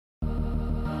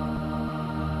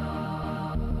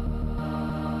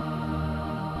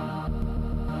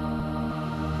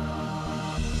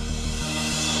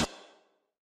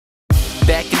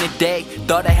back in the day.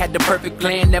 Thought I had the perfect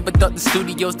plan, never thought the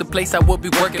studio's the place I would be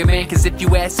working, man. Cause if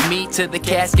you ask me, till the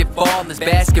casket fall, it's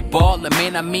basketball. And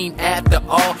man, I mean, after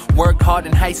all, worked hard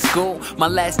in high school. My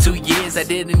last 2 years, I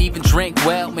didn't even drink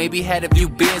well. Maybe had a few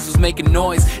beers, was making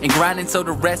noise and grinding so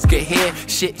the rest could hear.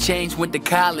 Shit changed, went to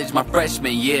college my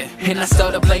freshman year. And I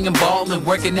started playing ball and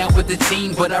working out with the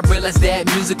team. But I realized that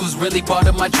music was really part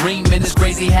of my dream. And it's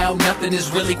crazy how nothing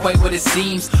is really quite what it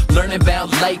seems. Learning about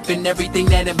life and everything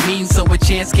that it means. So a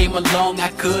chance came along, I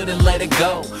couldn't let it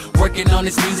go. Working on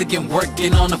this music and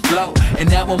working on the flow. And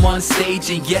now I'm on stage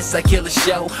and yes, I kill a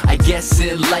show. I guess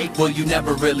in life, well, you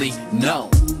never really know.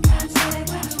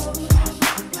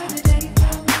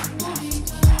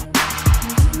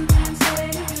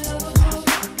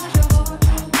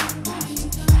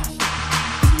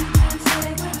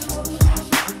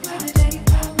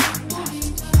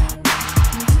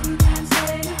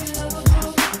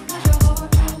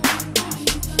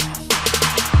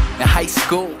 In high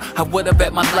school, I would've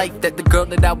bet my life that the girl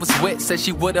that I was with said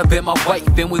she would've been my wife.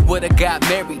 And we would've got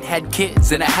married, had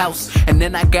kids in a house. And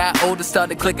then I got older,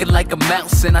 started clicking like a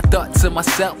mouse. And I thought to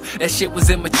myself, that shit was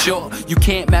immature. You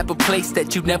can't map a place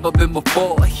that you've never been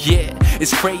before. Yeah,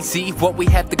 it's crazy what we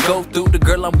have to go through. The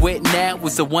girl I'm with now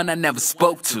was the one I never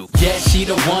spoke to. Yeah, she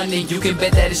the one and you can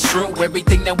bet that it's true.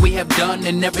 Everything that we have done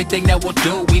and everything that we'll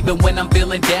do. Even when I'm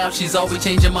feeling down, she's always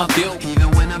changing my view. Even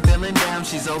when I'm feeling down,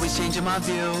 she's always changing my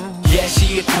view. Yeah,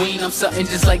 she a queen, I'm something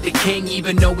just like the king.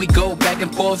 Even though we go back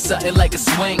and forth, something like a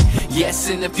swing. Yes,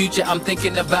 in the future I'm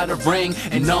thinking about a ring.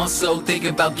 And also thinking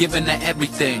about giving her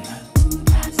everything.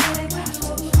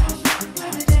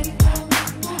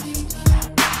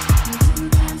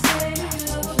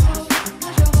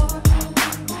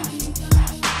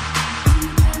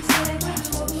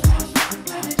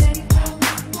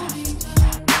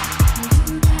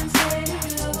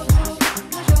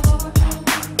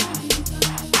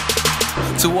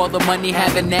 To all the money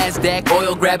having, NASDAQ,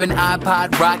 oil grabbing,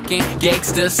 iPod rocking,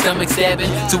 gangster stomach stabbing.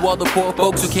 To all the poor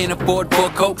folks who can't afford 4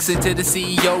 cokes. And to the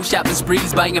CEO shopping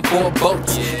sprees buying 4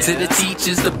 boats. To the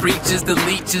teachers, the preachers, the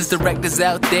leechers, directors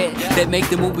out there that make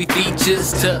the movie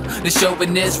features. To the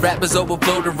chauvinists, rappers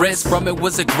overflow the rest. From it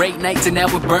was a great night to now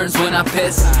it burns when I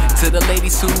piss. To the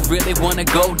ladies who really wanna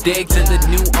go dig. To the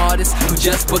new artists who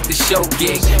just booked the show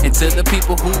gig. And to the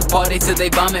people who party till they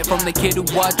vomit. From the kid who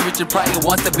watched Richard Pryor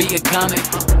wants to be a comic.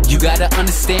 You gotta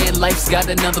understand, life's got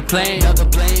another plan. Another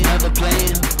plan, another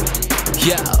plan.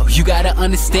 Yo, you gotta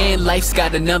understand, life's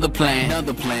got another plan.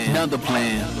 Another plan, another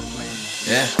plan.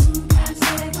 Yeah.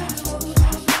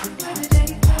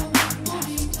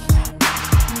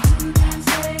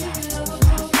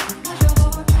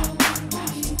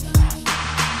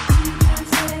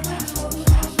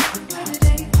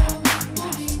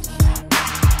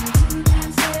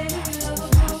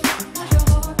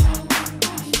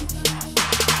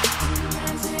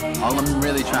 All I'm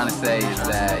really trying to say is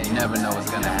that you never know what's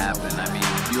gonna happen. I mean,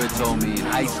 if you had told me in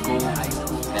high school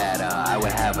that I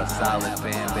would have a solid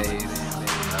fan base,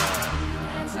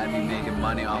 I'd be making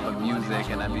money off of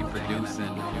music and I'd be producing,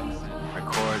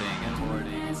 recording,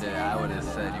 and I would have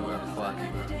said you were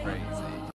fucking crazy.